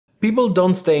People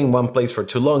don't stay in one place for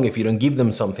too long if you don't give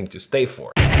them something to stay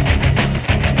for.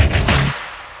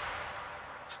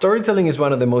 Storytelling is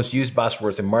one of the most used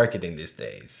buzzwords in marketing these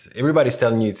days. Everybody's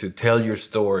telling you to tell your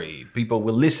story. People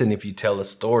will listen if you tell a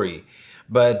story.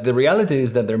 But the reality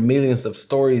is that there are millions of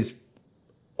stories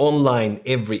online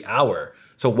every hour.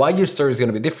 So why your story is going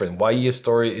to be different? Why your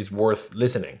story is worth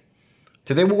listening?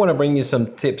 Today we want to bring you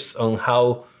some tips on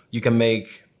how you can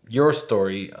make your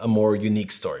story a more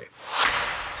unique story.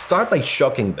 Start by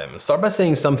shocking them. Start by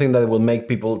saying something that will make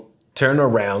people turn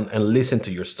around and listen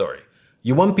to your story.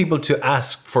 You want people to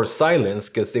ask for silence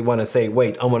because they want to say,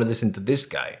 wait, I want to listen to this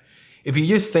guy. If you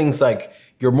use things like,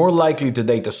 you're more likely to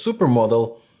date a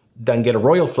supermodel than get a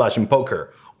royal flush in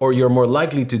poker, or you're more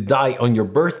likely to die on your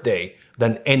birthday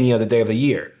than any other day of the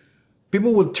year,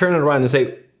 people will turn around and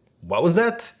say, what was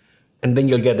that? And then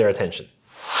you'll get their attention.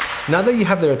 Now that you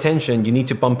have their attention, you need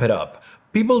to pump it up.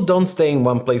 People don't stay in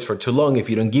one place for too long if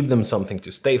you don't give them something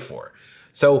to stay for.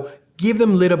 So give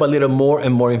them little by little more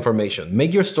and more information.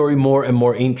 Make your story more and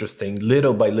more interesting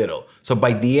little by little. So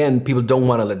by the end, people don't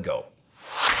want to let go.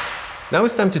 Now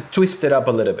it's time to twist it up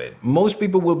a little bit. Most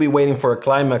people will be waiting for a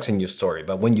climax in your story,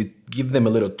 but when you give them a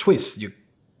little twist, you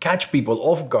catch people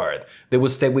off guard. They will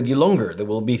stay with you longer. They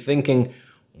will be thinking,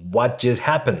 what just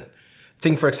happened?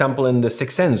 Think, for example, in The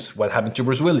Sixth Sense, what happened to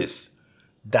Bruce Willis?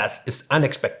 That is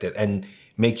unexpected and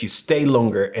make you stay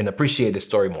longer and appreciate the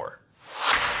story more.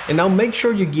 And now make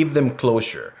sure you give them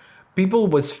closure. People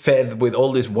was fed with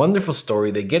all this wonderful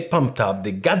story, they get pumped up,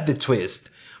 they got the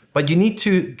twist, but you need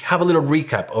to have a little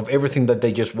recap of everything that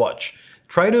they just watched.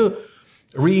 Try to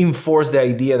reinforce the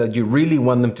idea that you really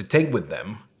want them to take with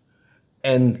them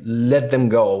and let them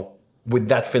go with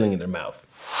that feeling in their mouth.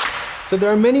 So there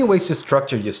are many ways to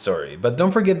structure your story, but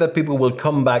don't forget that people will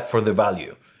come back for the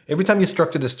value. Every time you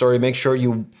structure the story, make sure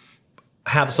you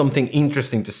have something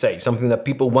interesting to say, something that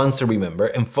people want to remember,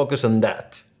 and focus on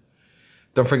that.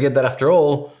 Don't forget that after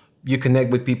all, you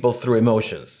connect with people through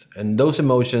emotions, and those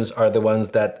emotions are the ones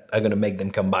that are going to make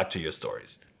them come back to your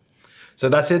stories. So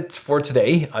that's it for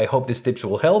today. I hope these tips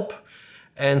will help,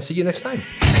 and see you next time.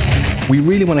 We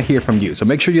really want to hear from you, so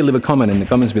make sure you leave a comment in the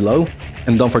comments below,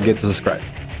 and don't forget to subscribe.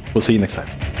 We'll see you next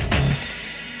time.